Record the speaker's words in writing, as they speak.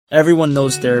Everyone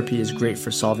knows therapy is great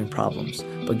for solving problems,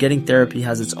 but getting therapy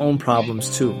has its own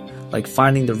problems too, like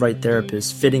finding the right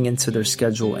therapist, fitting into their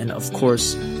schedule, and of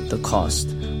course, the cost.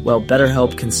 Well,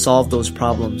 BetterHelp can solve those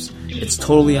problems. It's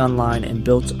totally online and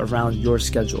built around your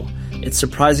schedule. It's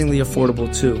surprisingly affordable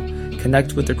too.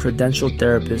 Connect with a credentialed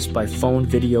therapist by phone,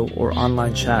 video, or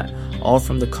online chat, all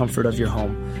from the comfort of your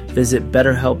home. Visit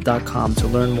BetterHelp.com to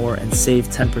learn more and save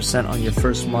 10% on your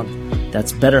first month.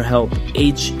 That's BetterHelp,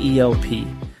 H-E-L-P.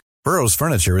 Burrow's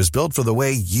furniture is built for the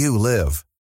way you live.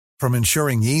 From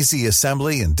ensuring easy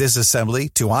assembly and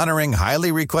disassembly to honoring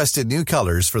highly requested new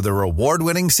colors for their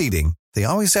award-winning seating, they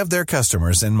always have their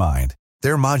customers in mind.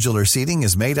 Their modular seating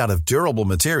is made out of durable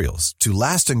materials to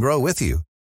last and grow with you.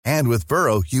 And with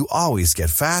Burrow, you always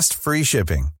get fast, free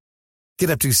shipping.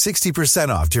 Get up to 60%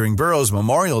 off during Burrow's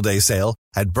Memorial Day sale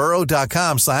at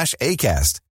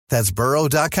burrow.com/ACAST. That's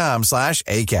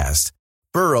burrow.com/ACAST.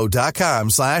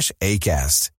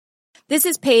 burrow.com/ACAST. This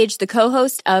is Paige, the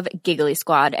co-host of Giggly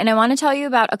Squad, and I want to tell you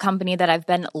about a company that I've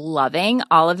been loving,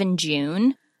 Olive &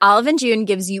 June. Olive & June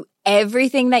gives you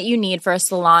everything that you need for a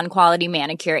salon-quality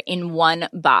manicure in one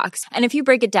box. And if you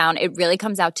break it down, it really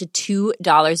comes out to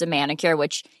 $2 a manicure,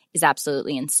 which is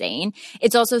absolutely insane.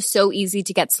 It's also so easy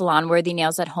to get salon-worthy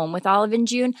nails at home with Olive &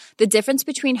 June. The difference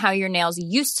between how your nails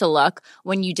used to look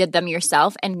when you did them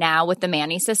yourself and now with the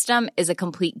Mani system is a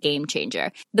complete game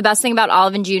changer. The best thing about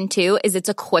Olive & June, too, is it's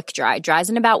a quick dry. Dries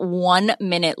in about 1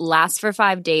 minute, lasts for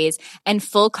 5 days, and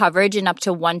full coverage in up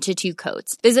to 1 to 2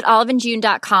 coats. Visit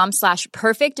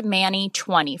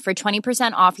oliveandjune.com/perfectmani20 for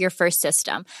 20% off your first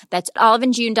system. That's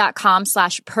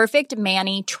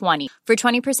oliveandjune.com/perfectmani20 for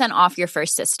 20% off your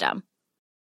first system.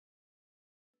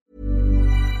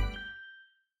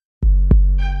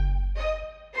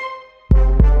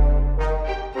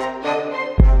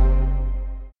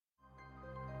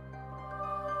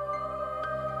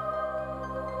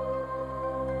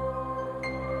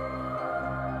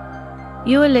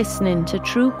 You are listening to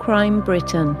True Crime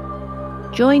Britain.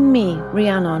 Join me,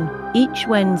 Rhiannon, each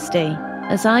Wednesday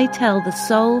as I tell the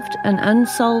solved and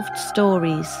unsolved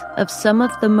stories of some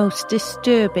of the most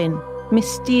disturbing,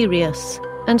 mysterious,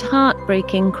 and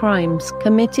heartbreaking crimes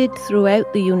committed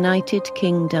throughout the United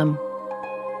Kingdom.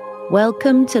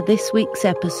 Welcome to this week's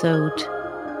episode.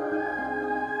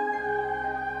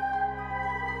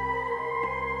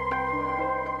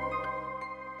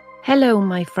 Hello,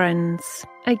 my friends.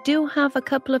 I do have a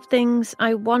couple of things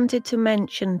I wanted to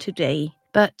mention today,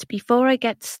 but before I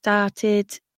get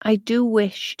started, I do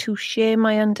wish to share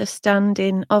my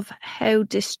understanding of how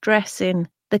distressing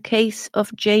the case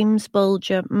of James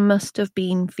Bulger must have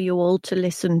been for you all to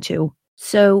listen to.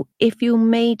 So if you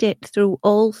made it through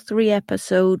all 3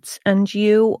 episodes and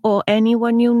you or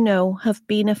anyone you know have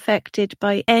been affected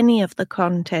by any of the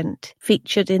content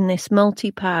featured in this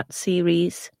multi-part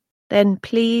series, then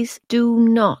please do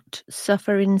not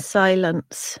suffer in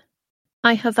silence.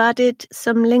 I have added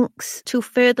some links to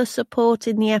further support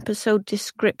in the episode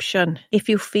description if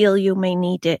you feel you may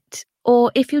need it,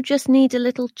 or if you just need a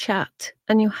little chat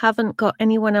and you haven't got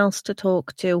anyone else to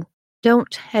talk to.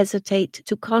 Don't hesitate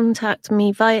to contact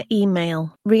me via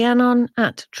email,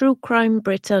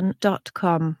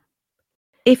 rhiannon@truecrimebritain.com.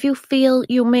 If you feel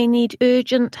you may need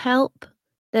urgent help,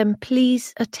 then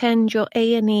please attend your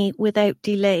A&E without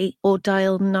delay or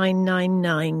dial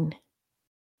 999.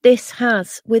 This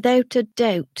has, without a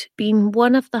doubt, been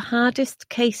one of the hardest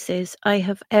cases I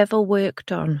have ever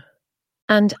worked on.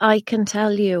 And I can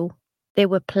tell you, there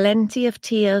were plenty of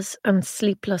tears and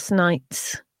sleepless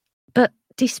nights. But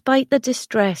despite the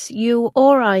distress you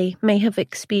or I may have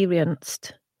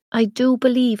experienced, I do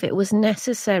believe it was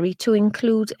necessary to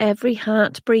include every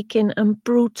heartbreaking and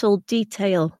brutal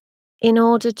detail in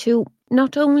order to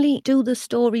not only do the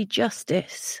story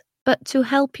justice, but to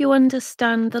help you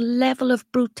understand the level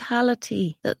of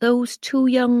brutality that those 2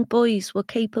 young boys were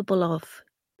capable of,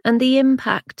 and the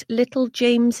impact little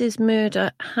James's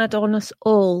murder had on us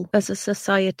all as a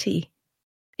society.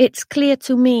 It's clear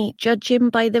to me, judging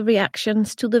by the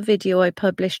reactions to the video I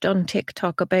published on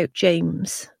TikTok about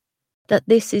James, that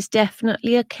this is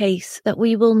definitely a case that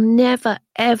we will never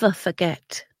ever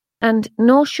forget, and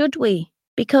nor should we.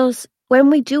 Because when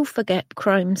we do forget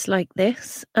crimes like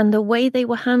this and the way they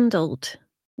were handled,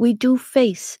 we do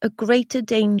face a greater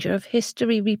danger of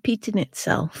history repeating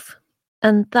itself.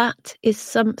 And that is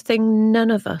something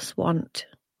none of us want.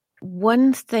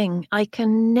 One thing I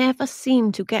can never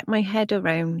seem to get my head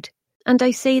around, and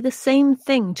I say the same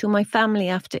thing to my family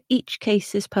after each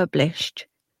case is published,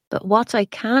 but what I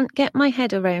can't get my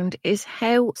head around is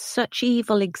how such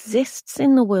evil exists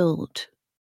in the world.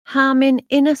 harming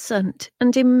innocent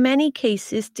and in many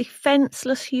cases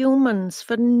defenseless humans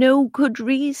for no good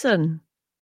reason.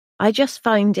 I just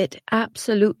find it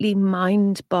absolutely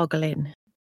mind-boggling.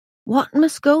 What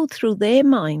must go through their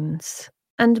minds?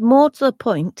 And more to the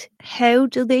point, how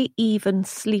do they even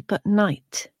sleep at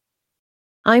night?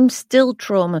 I'm still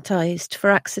traumatized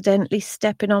for accidentally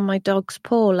stepping on my dog's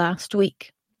paw last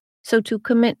week. So to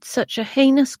commit such a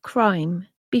heinous crime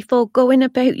before going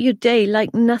about your day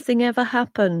like nothing ever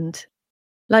happened.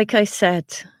 Like I said,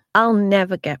 I'll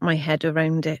never get my head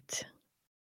around it.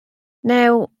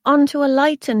 Now, on to a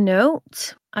lighter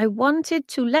note, I wanted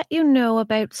to let you know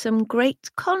about some great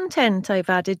content I've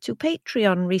added to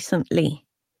Patreon recently.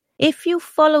 If you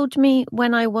followed me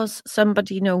when I was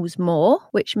Somebody Knows More,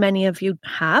 which many of you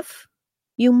have,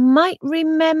 you might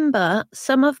remember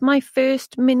some of my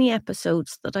first mini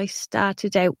episodes that I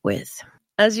started out with.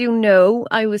 As you know,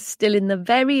 I was still in the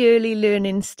very early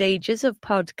learning stages of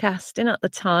podcasting at the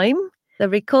time. The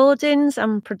recordings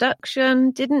and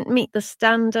production didn't meet the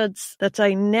standards that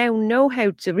I now know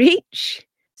how to reach.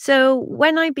 So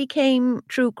when I became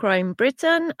True Crime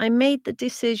Britain, I made the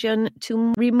decision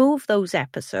to remove those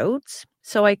episodes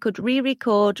so I could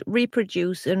re-record,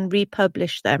 reproduce and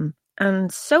republish them.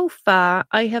 And so far,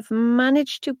 I have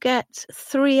managed to get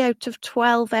 3 out of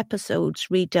 12 episodes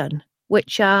redone,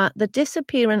 which are The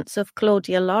Disappearance of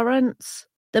Claudia Lawrence,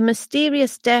 The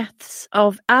Mysterious Deaths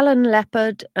of Alan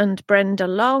Leopard and Brenda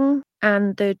Long,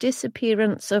 and The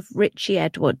Disappearance of Richie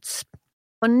Edwards.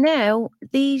 For now,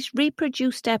 these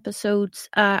reproduced episodes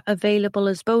are available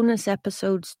as bonus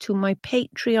episodes to my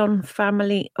Patreon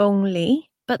family only,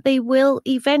 but they will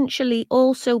eventually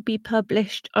also be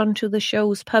published onto the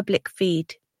show's public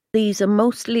feed. These are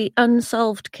mostly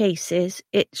unsolved cases.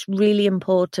 It's really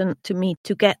important to me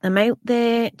to get them out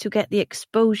there, to get the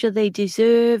exposure they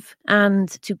deserve, and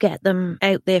to get them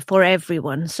out there for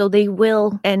everyone. So they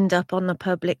will end up on the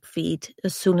public feed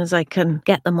as soon as I can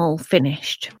get them all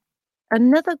finished.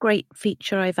 Another great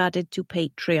feature I've added to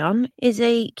Patreon is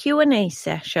a Q&A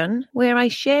session where I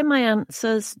share my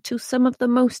answers to some of the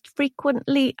most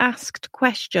frequently asked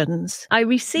questions I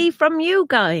receive from you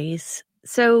guys.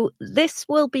 So this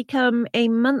will become a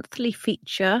monthly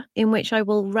feature in which I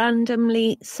will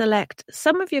randomly select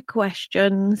some of your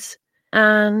questions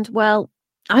and, well,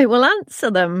 I will answer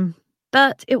them.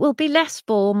 But it will be less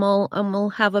formal and we'll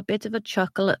have a bit of a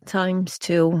chuckle at times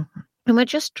too. And we'll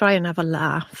just try and have a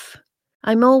laugh.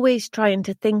 I'm always trying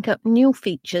to think up new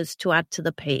features to add to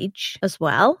the page as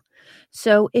well.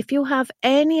 So if you have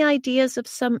any ideas of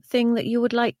something that you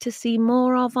would like to see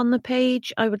more of on the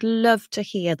page, I would love to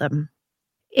hear them.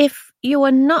 If you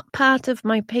are not part of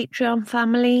my Patreon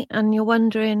family and you're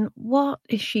wondering, what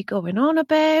is she going on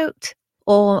about?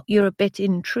 Or you're a bit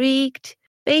intrigued,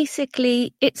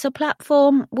 basically it's a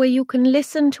platform where you can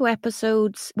listen to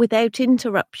episodes without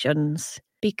interruptions,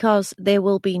 because there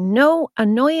will be no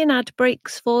annoying ad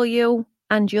breaks for you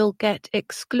and you'll get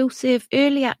exclusive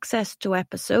early access to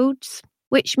episodes,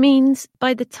 which means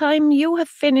by the time you have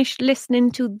finished listening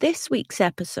to this week's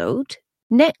episode,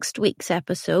 next week's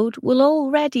episode will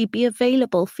already be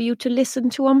available for you to listen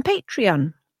to on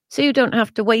Patreon. So you don't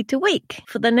have to wait a week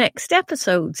for the next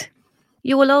episode.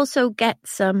 You will also get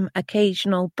some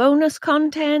occasional bonus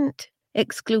content,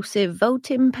 exclusive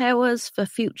voting powers for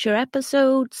future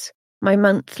episodes, my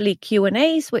monthly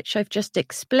Q&As, which I've just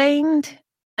explained.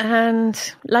 And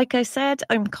like I said,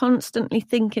 I'm constantly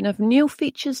thinking of new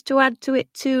features to add to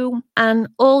it too. And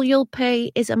all you'll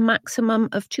pay is a maximum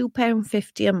of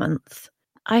 £2.50 a month.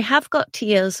 I have got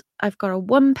tiers. I've got a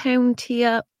 £1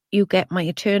 tier. You get my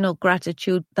eternal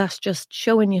gratitude. That's just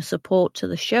showing your support to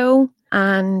the show.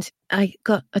 And I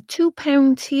got a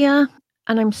 £2 tier.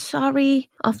 And I'm sorry,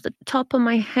 off the top of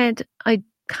my head, I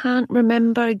can't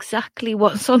remember exactly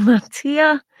what's on that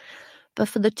tier, but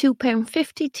for the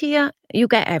 £2.50 tier, you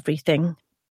get everything.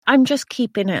 I'm just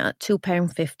keeping it at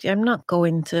 £2.50. I'm not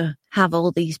going to have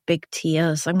all these big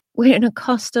tiers. We're in a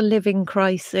cost of living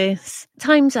crisis.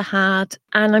 Times are hard,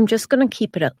 and I'm just going to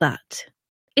keep it at that.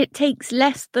 It takes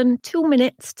less than 2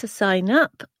 minutes to sign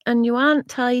up, and you aren't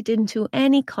tied into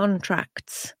any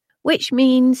contracts, which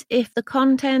means if the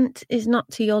content is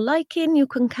not to your liking, you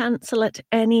can cancel at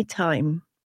any time.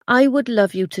 I would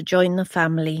love you to join the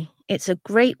family. It's a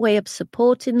great way of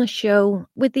supporting the show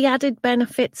with the added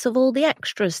benefits of all the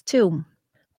extras too.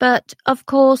 But of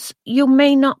course, you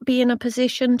may not be in a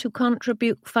position to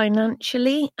contribute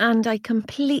financially, and I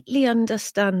completely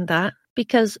understand that,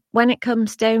 because when it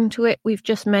comes down to it, we've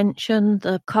just mentioned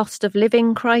the cost of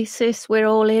living crisis we're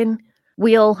all in.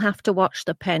 We all have to watch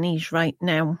the pennies right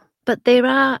now. But there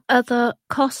are other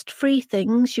cost-free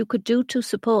things you could do to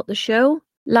support the show.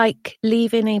 like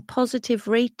leaving a positive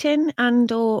rating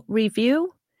and/or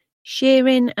review,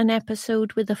 sharing an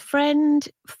episode with a friend,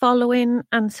 following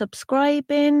and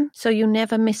subscribing so you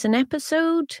never miss an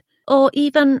episode, or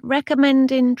even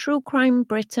recommending True Crime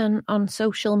Britain on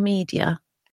social media.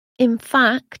 In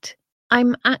fact,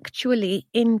 I'm actually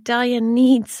in dire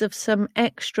needs of some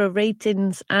extra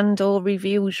ratings and/or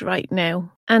reviews right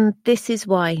now, and this is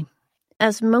why.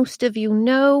 As most of you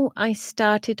know, I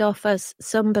started off as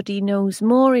Somebody Knows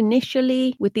More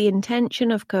initially with the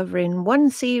intention of covering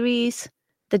one series,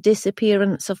 The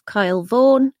Disappearance of Kyle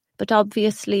Vaughan, but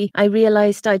obviously I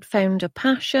realised I'd found a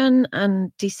passion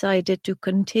and decided to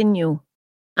continue.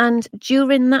 And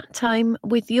during that time,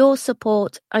 with your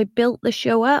support, I built the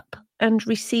show up and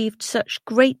received such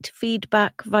great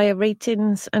feedback via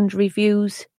ratings and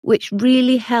reviews, which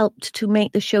really helped to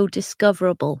make the show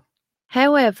discoverable.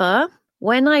 However,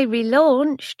 when I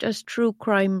relaunched as True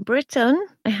Crime Britain,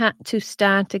 I had to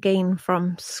start again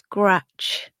from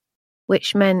scratch,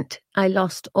 which meant I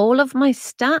lost all of my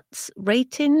stats,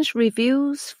 ratings,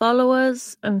 reviews,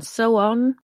 followers, and so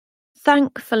on.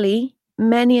 Thankfully,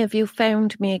 many of you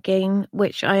found me again,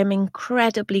 which I am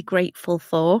incredibly grateful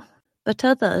for, but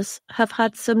others have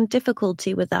had some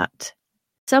difficulty with that.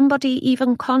 Somebody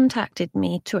even contacted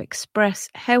me to express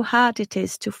how hard it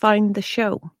is to find the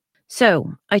show.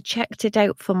 So I checked it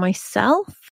out for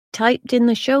myself, typed in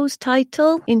the show's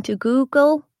title into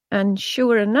Google, and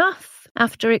sure enough,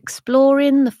 after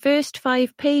exploring the first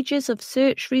 5 pages of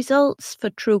search results for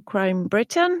True Crime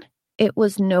Britain, it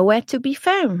was nowhere to be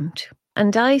found.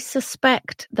 And I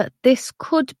suspect that this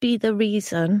could be the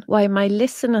reason why my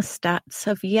listener stats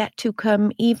have yet to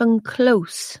come even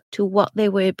close to what they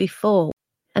were before.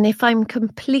 And if I'm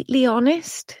completely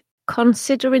honest,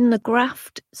 considering the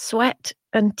graft, sweat,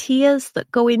 and tears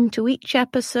that go into each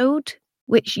episode,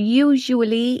 which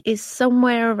usually is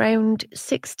somewhere around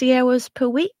 60 hours per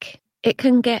week, it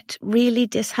can get really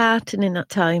disheartening at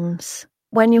times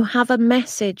when you have a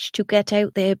message to get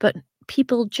out there, but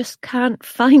people just can't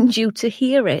find you to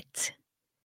hear it.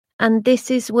 And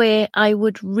this is where I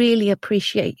would really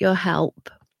appreciate your help.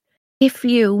 If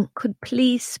you could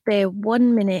please spare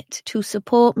 1 minute to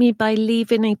support me by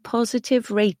leaving a positive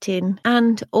rating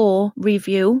and/or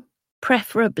review,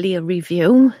 preferably a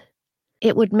review,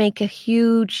 it would make a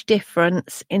huge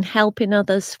difference in helping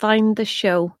others find the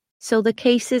show so the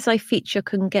cases I feature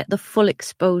can get the full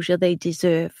exposure they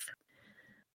deserve.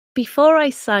 Before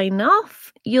I sign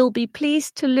off, you'll be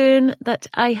pleased to learn that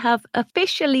I have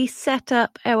officially set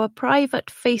up our private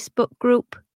Facebook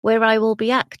group where I will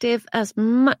be active as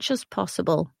much as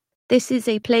possible. This is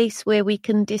a place where we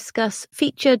can discuss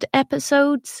featured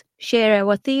episodes, share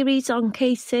our theories on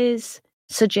cases,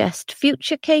 suggest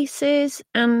future cases,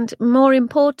 and more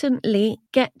importantly,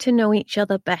 get to know each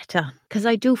other better, because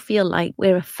I do feel like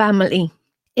we're a family.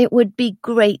 It would be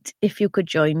great if you could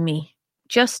join me.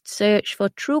 Just search for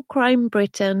True Crime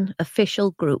Britain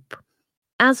official group.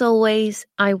 As always,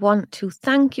 I want to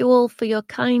thank you all for your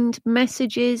kind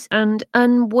messages and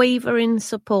unwavering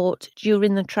support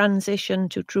during the transition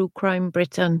to True Crime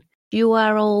Britain. You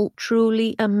are all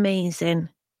truly amazing.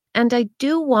 And I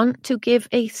do want to give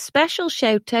a special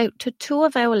shout out to 2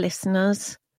 of our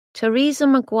listeners, Teresa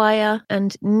Maguire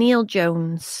and Neil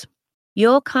Jones.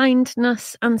 Your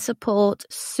kindness and support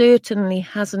certainly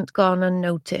hasn't gone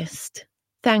unnoticed.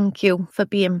 Thank you for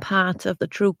being part of the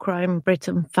True Crime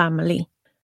Britain family.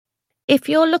 If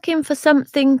you're looking for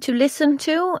something to listen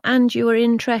to and you are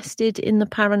interested in the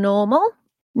paranormal,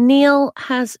 Neil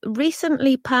has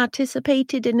recently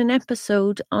participated in an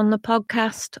episode on the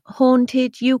podcast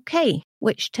Haunted UK,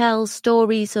 which tells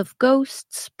stories of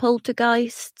ghosts,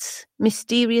 poltergeists,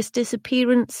 mysterious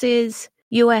disappearances,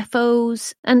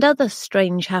 UFOs, and other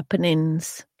strange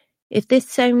happenings. If this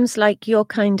sounds like your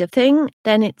kind of thing,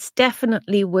 then it's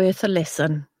definitely worth a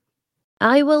listen.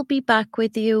 I will be back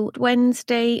with you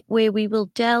Wednesday, where we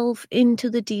will delve into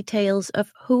the details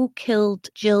of who killed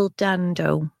Jill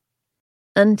Dando.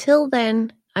 Until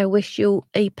then, I wish you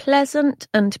a pleasant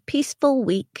and peaceful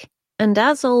week, and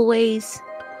as always,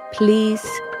 please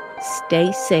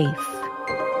stay safe.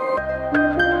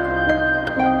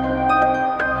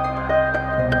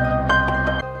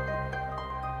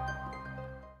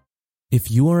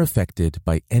 If you are affected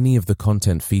by any of the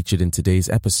content featured in today's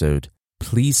episode,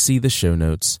 please see the show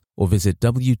notes or visit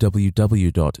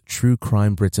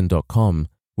www.truecrimebritain.com,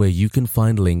 where you can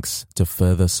find links to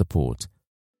further support.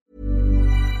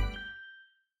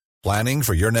 Planning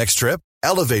for your next trip?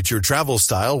 Elevate your travel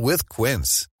style with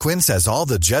Quince. Quince has all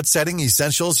the jet-setting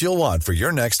essentials you'll want for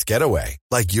your next getaway,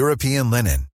 like European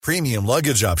linen, premium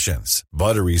luggage options,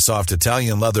 buttery soft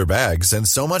Italian leather bags, and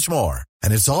so much more.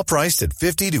 And it's all priced at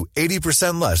 50 to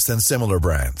 80% less than similar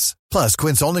brands. Plus,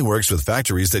 Quince only works with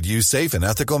factories that use safe and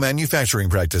ethical manufacturing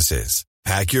practices.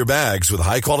 Pack your bags with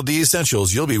high-quality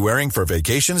essentials you'll be wearing for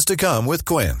vacations to come with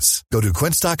Quince. Go to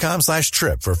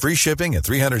quince.com/trip for free shipping and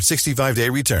 365-day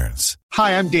returns.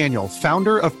 Hi, I'm Daniel,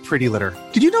 founder of Pretty Litter.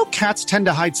 Did you know cats tend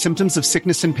to hide symptoms of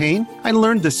sickness and pain? I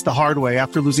learned this the hard way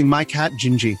after losing my cat,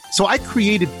 Gingy. So I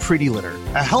created Pretty Litter,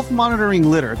 a health monitoring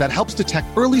litter that helps detect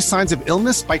early signs of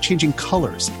illness by changing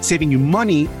colors, saving you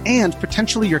money and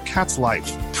potentially your cat's life.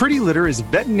 Pretty Litter is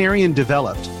veterinarian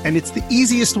developed, and it's the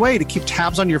easiest way to keep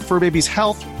tabs on your fur baby's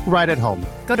health right at home.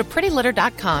 Go to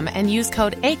prettylitter.com and use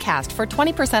code ACAST for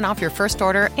 20% off your first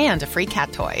order and a free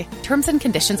cat toy. Terms and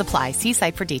conditions apply. See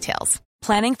site for details.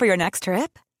 Planning for your next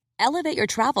trip? Elevate your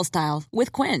travel style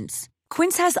with Quince.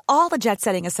 Quince has all the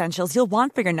jet-setting essentials you'll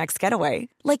want for your next getaway,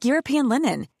 like European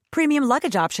linen, premium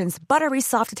luggage options, buttery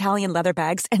soft Italian leather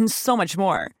bags, and so much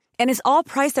more. And is all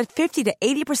priced at 50 to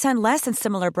 80% less than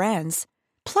similar brands.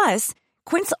 Plus,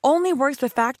 Quince only works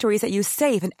with factories that use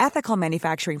safe and ethical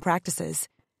manufacturing practices.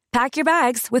 Pack your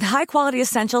bags with high-quality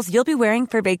essentials you'll be wearing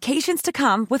for vacations to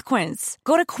come with Quince.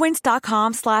 Go to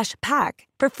quince.com/pack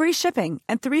for free shipping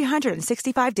and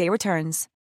 365-day returns.